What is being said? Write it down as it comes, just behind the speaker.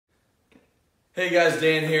Hey guys,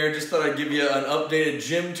 Dan here. Just thought I'd give you an updated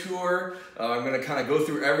gym tour. I'm going to kind of go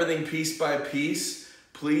through everything piece by piece.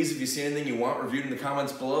 Please, if you see anything you want reviewed in the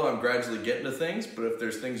comments below, I'm gradually getting to things, but if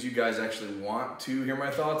there's things you guys actually want to hear my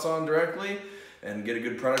thoughts on directly and get a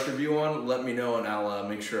good product review on, let me know and I'll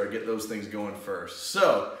make sure I get those things going first.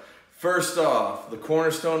 So, first off, the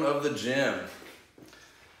cornerstone of the gym,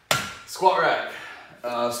 squat rack.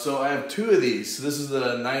 So I have two of these. So this is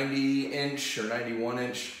the 90-inch or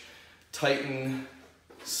 91-inch Titan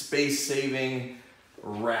space-saving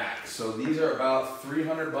rack. So these are about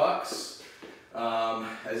 300 bucks.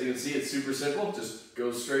 As you can see, it's super simple. Just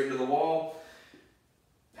goes straight into the wall.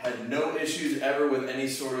 Had no issues ever with any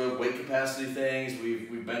sort of weight capacity things.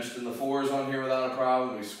 We've benched in the 4s on here without a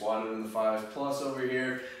problem. We squatted in the 5s plus over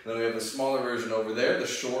here. And then we have the smaller version over there, the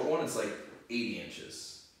short one. It's like 80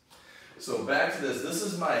 inches. So back to this. This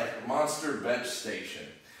is my monster bench station.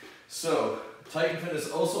 So Titan Fitness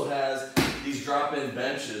also has these drop-in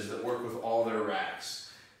benches that work with all their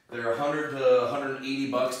racks. They're 100 to 180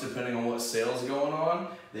 bucks depending on what sale's going on.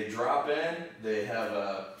 They drop in, they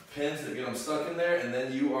have pins that get them stuck in there, and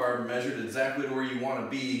then you are measured exactly to where you want to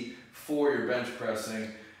be for your bench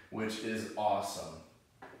pressing, which is awesome.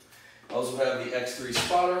 I also have the X3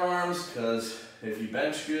 spotter arms, because if you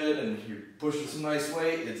bench good and you're pushing some nice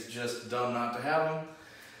weight, it's just dumb not to have them.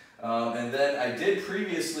 And then I did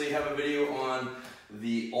previously have a video on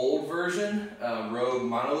the old version, Rogue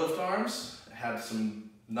monolift arms. I had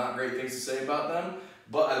some not great things to say about them,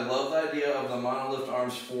 but I love the idea of the monolift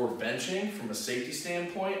arms for benching from a safety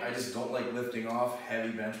standpoint. I just don't like lifting off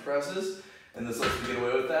heavy bench presses, and this lets me get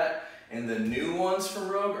away with that. And the new ones from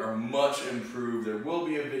Rogue are much improved. There will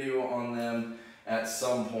be a video on them at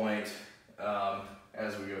some point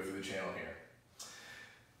as we go through the channel here.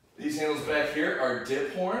 These handles back here are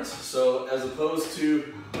dip horns. So as opposed to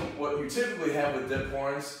what you typically have with dip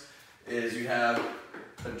horns is you have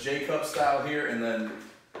a J-cup style here and then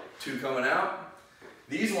two coming out.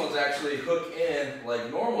 These ones actually hook in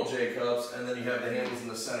like normal J-cups, and then you have the handles in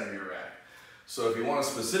the center of your rack. So if you want a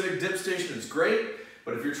specific dip station, it's great,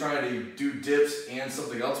 but if you're trying to do dips and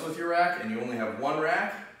something else with your rack and you only have one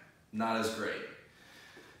rack, not as great.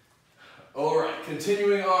 Alright,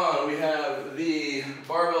 continuing on, we have the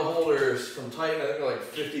barbell holders from Titan. I think they're like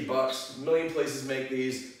 50 bucks. A million places make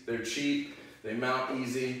these. They're cheap. They mount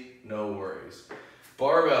easy. No worries.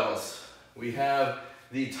 Barbells. We have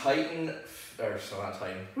the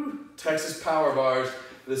Texas Power Bars.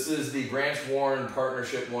 This is the Branch Warren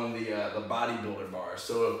partnership one, the bodybuilder bar.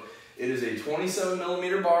 So it is a 27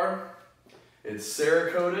 millimeter bar. It's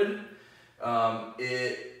Cerakoted.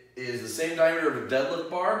 It is the same diameter of a deadlift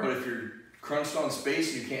bar, but if you're crunched on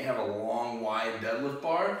space, you can't have a long, wide deadlift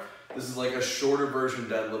bar. This is like a shorter version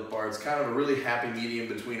deadlift bar. It's kind of a really happy medium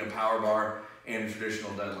between a power bar and a traditional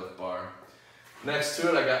deadlift bar. Next to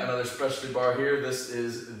it, I got another specialty bar here. This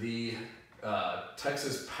is the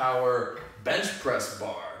Texas Power Bench Press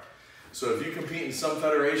Bar. So if you compete in some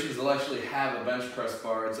federations, they'll actually have a bench press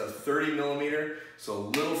bar. It's a 30 millimeter, so a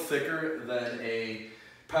little thicker than a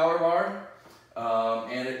power bar.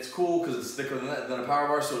 And it's cool because it's thicker than a power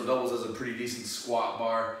bar, so it doubles as a pretty decent squat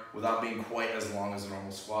bar without being quite as long as a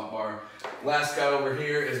normal squat bar. Last guy over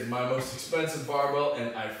here is my most expensive barbell,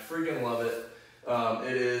 and I freaking love it.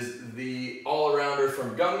 It is the all-arounder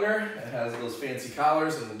from Gungner. It has those fancy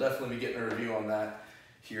collars, and we'll definitely be getting a review on that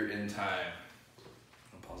here in time.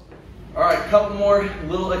 Alright, a couple more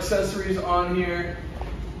little accessories on here.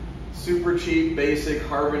 Super cheap, basic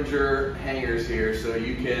Harbinger hangers here, so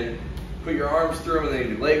you can put your arms through them and then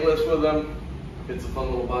you do leg lifts with them. It's a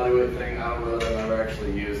fun little bodyweight thing. I don't know that I've ever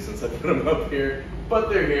actually used since I put them up here, but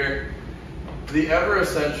they're here. The ever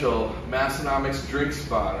essential Massenomics drink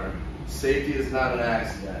spotter. Safety is not an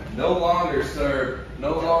accident. No longer, sir,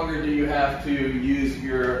 no longer do you have to use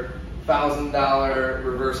your $1,000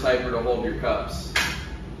 reverse hyper to hold your cups.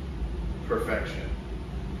 Perfection.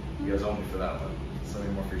 You guys owe me for that one. Send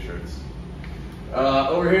me more free shirts.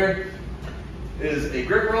 Over here is a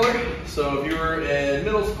grip roller. So if you were in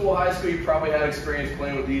middle school, high school, you probably had experience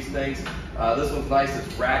playing with these things. This one's nice.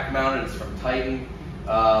 It's rack mounted. It's from Titan,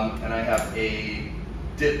 and I have a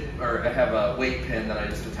weight pin that I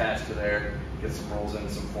just attach to there. Get some rolls in,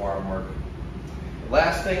 some forearm work.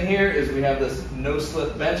 Last thing here is we have this no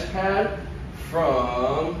slip bench pad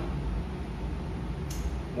from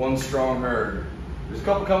One Strong Herd. There's a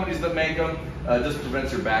couple companies that make them. It just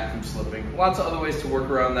prevents your back from slipping. Lots of other ways to work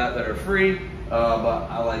around that are free, but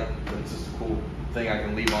I like that it's just a cool thing I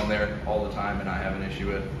can leave on there all the time and not have an issue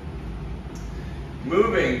with.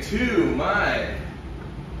 Moving to my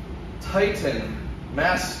Titan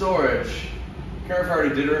mass storage. I can't remember if I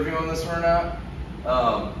already did a review on this one or not.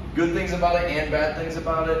 Good things about it and bad things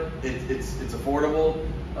about it. It's affordable.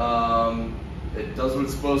 It does what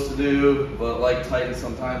it's supposed to do, but like Titan,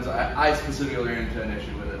 sometimes I specifically ran into an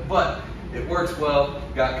issue with it. But it works well.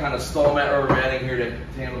 Got kind of stall mat rubber matting here to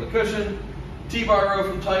handle the cushion. T-bar row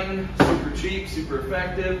from Titan, super cheap, super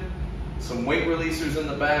effective. Some weight releasers in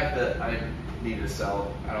the back that I need to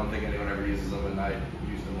sell. I don't think anyone ever uses them, and I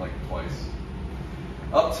used them like twice.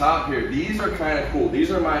 Up top here, these are kind of cool.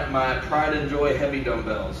 These are my Pride and Joy heavy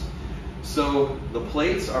dumbbells. So the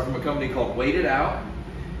plates are from a company called Weighted Out,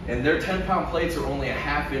 and their 10-pound plates are only a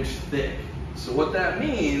 ½ inch thick. So what that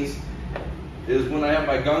means is when I have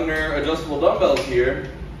my Gungner adjustable dumbbells here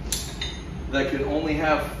that can only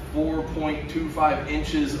have 4.25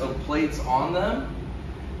 inches of plates on them,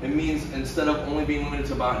 it means instead of only being limited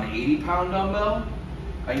to about an 80-pound dumbbell,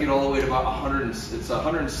 I can get all the way to about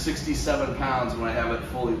 167 pounds when I have it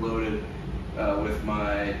fully loaded with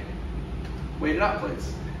my Weighted Out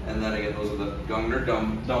plates. And then again, those are the Gungner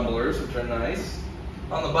dumbbellers, which are nice.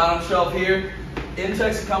 On the bottom shelf here,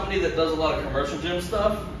 Intex, a company that does a lot of commercial gym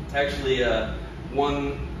stuff, actually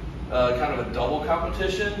won kind of a double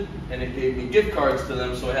competition, and it gave me gift cards to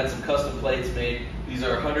them, so I had some custom plates made. These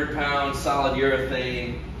are 100-pound solid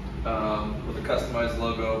urethane with a customized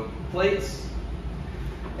logo plates.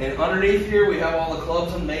 And underneath here, we have all the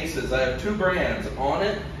clubs and maces. I have 2 brands. On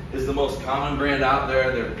it is the most common brand out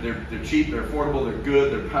there. They're cheap, they're affordable, they're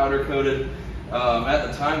good, they're powder coated. At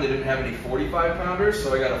the time, they didn't have any 45-pounders,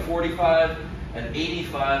 so I got a 45, an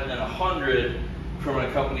 85, and a 100 from a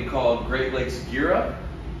company called Great Lakes Gear Up.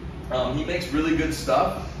 He makes really good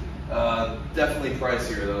stuff. Definitely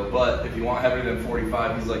pricier though, but if you want heavier than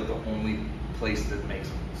 45, he's like the only place that makes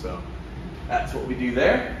them. So that's what we do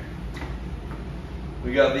there.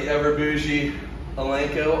 We got the Ever Bougie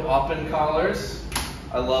Elenco Oppen collars.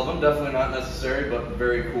 I love them, definitely not necessary, but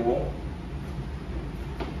very cool.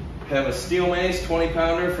 Have a Steel Mace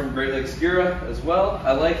 20-pounder from Great Lakes Gear Up as well.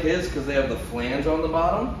 I like his because they have the flange on the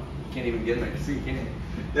bottom. You can't even get in there, see, you can't.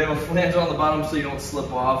 They have a flange on the bottom so you don't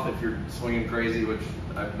slip off if you're swinging crazy, which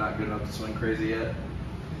I'm not good enough to swing crazy yet.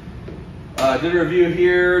 I did a review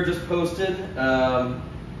here, just posted,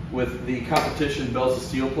 with the competition Bells of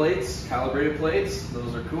Steel plates, calibrated plates.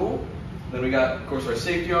 Those are cool. Then we got, of course, our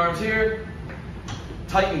safety arms here.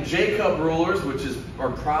 Titan J-Cup rollers, which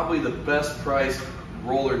are probably the best priced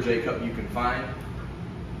roller J-Cup you can find.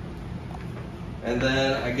 And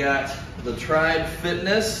then I got the Tribe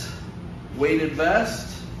Fitness weighted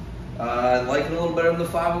vest. I like it a little better than the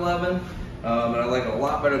 511, and I like it a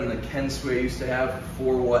lot better than the Kensui I used to have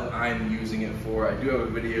for what I'm using it for. I do have a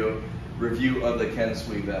video review of the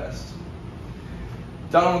Kensui vest.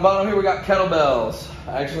 Down on the bottom here we got kettlebells.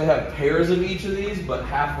 I actually have pairs of each of these, but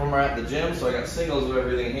half of them are at the gym, so I got singles of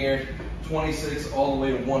everything here. 26 all the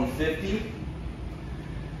way to 150.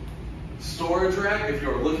 Storage rack, if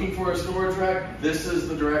you're looking for a storage rack, this is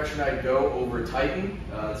the direction I'd go over Titan.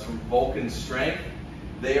 It's from Vulcan Strength.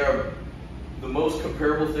 They are the most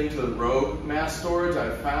comparable thing to the Rogue mass storage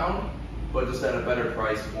I've found, but just at a better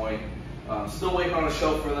price point. Still waiting on a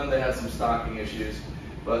shelf for them. They had some stocking issues.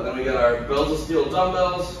 But then we got our Bells of Steel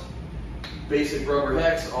dumbbells, basic rubber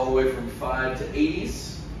hex, all the way from 5 to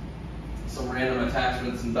 80s. Some random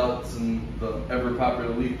attachments and belts and the ever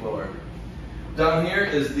popular leaf blower. Down here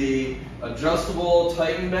is the adjustable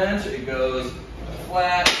Titan bench. It goes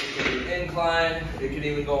flat, it can be incline, it can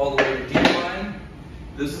even go all the way to decline.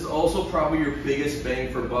 This is also probably your biggest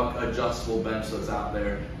bang for buck adjustable bench that's out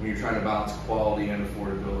there when you're trying to balance quality and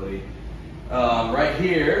affordability. Right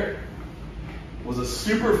here was a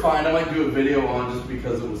super fine, I might do a video on just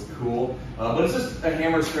because it was cool, but it's just a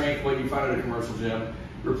hammer strength, what you find at a commercial gym.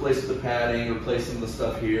 Replace the padding, replace some of the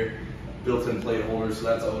stuff here, built-in plate holders, so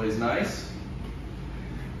that's always nice.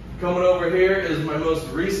 Coming over here is my most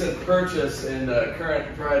recent purchase in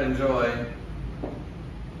current Pride and Joy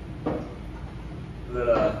that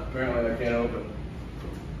apparently I can't open.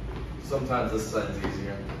 Sometimes this side's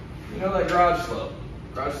easier. You know that garage slope?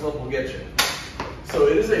 Garage slope will get you. So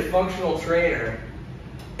it is a functional trainer,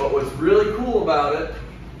 but what's really cool about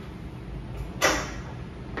it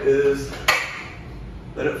is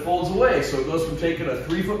that it folds away. So it goes from taking a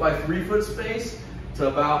 3 foot by 3 foot space to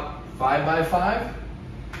about 5 by 5.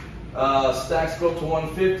 Stacks go up to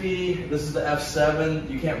 150. This is the F7.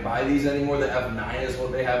 You can't buy these anymore. The F9 is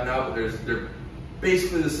what they have now, but they're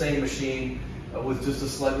basically the same machine with just a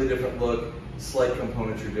slightly different look, slight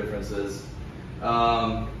componentry differences.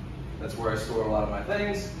 That's where I store a lot of my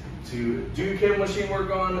things. To do cable machine work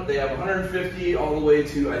on, they have 150 all the way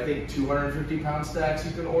to, I think, 250 pound stacks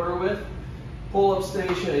you can order with. Pull-up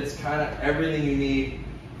station, it's kind of everything you need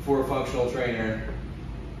for a functional trainer.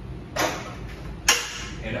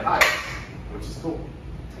 made it higher, which is cool.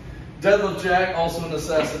 Deadlift jack, also a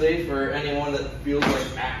necessity for anyone that feels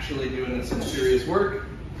like actually doing some serious work.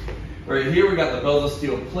 Right here we got the Belza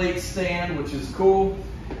Steel plate stand, which is cool,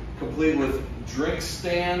 complete with drink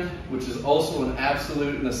stand, which is also an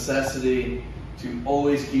absolute necessity to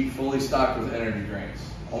always keep fully stocked with energy drinks.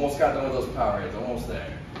 Almost got done with those Powerades, almost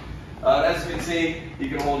there. As you can see, you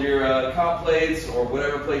can hold your comp plates or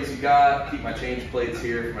whatever plates you got. Keep my change plates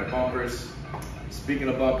here for my bumpers. Speaking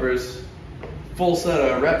of bumpers, full set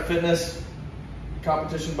of Rep Fitness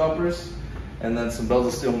competition bumpers, and then some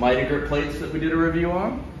Belza Steel Mighty Grip plates that we did a review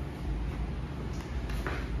on.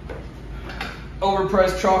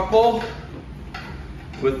 Overpriced chalk bowl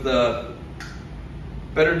with the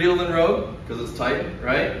better deal than Rogue because it's Titan,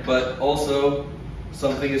 right? But also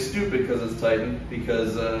something is stupid because it's Titan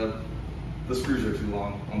because the screws are too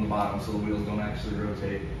long on the bottom, so the wheels don't actually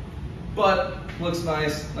rotate. But looks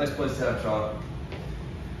nice, nice place to have chalk.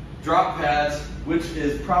 Drop pads, which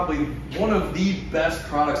is probably one of the best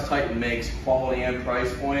products Titan makes, quality and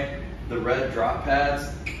price point. The red drop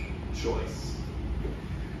pads, choice.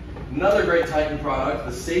 Another great Titan product,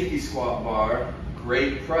 the Safety Squat bar.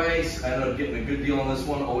 Great price. I ended up getting a good deal on this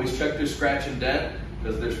one. Always check their scratch and dent,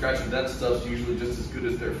 because their scratch and dent stuff's usually just as good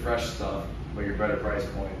as their fresh stuff, but your better price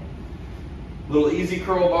point. Little Easy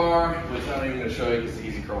Curl bar, which I'm not even gonna show you because the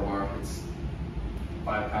Easy Curl bar, it's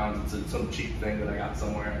 5 pounds. It's some cheap thing that I got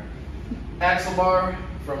somewhere. Axle bar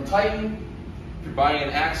from Titan. If you're buying an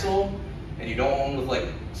axle and you don't want one with like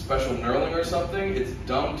special knurling or something, it's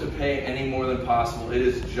dumb to pay any more than possible. It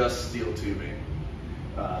is just steel tubing.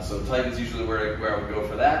 So Titan's usually where I would go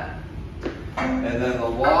for that. And then the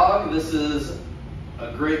log, this is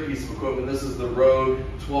a great piece of equipment. This is the Rogue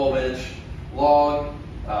 12-inch log.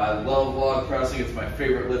 I love log pressing. It's my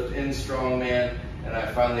favorite lift in strongman, and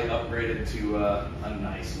I finally upgraded to a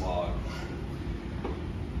nice log.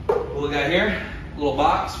 What we got here, a little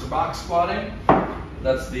box for box squatting.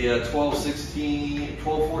 That's the 12,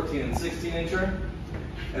 14, and 16 incher.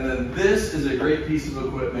 And then this is a great piece of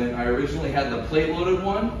equipment. I originally had the plate loaded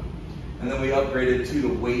one, and then we upgraded to the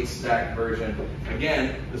weight stacked version.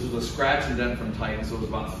 Again, this was a scratch and dent from Titan, so it was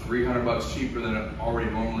about 300 bucks cheaper than it already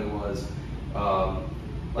normally was.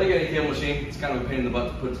 Like any cable machine, it's kind of a pain in the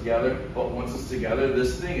butt to put together, but once it's together,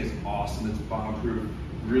 this thing is awesome. It's bomb-proof.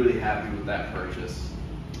 Really happy with that purchase.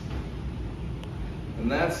 And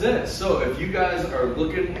that's it. So if you guys are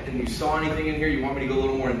looking and you saw anything in here you want me to go a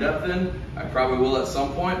little more in depth in, I probably will at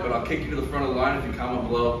some point, but I'll kick you to the front of the line if you comment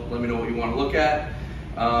below. Let me know what you want to look at.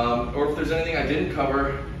 Or if there's anything I didn't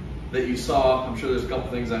cover that you saw, I'm sure there's a couple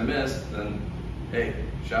things I missed, then hey,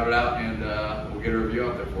 shout it out and we'll get a review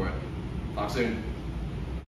out there for it. Talk soon.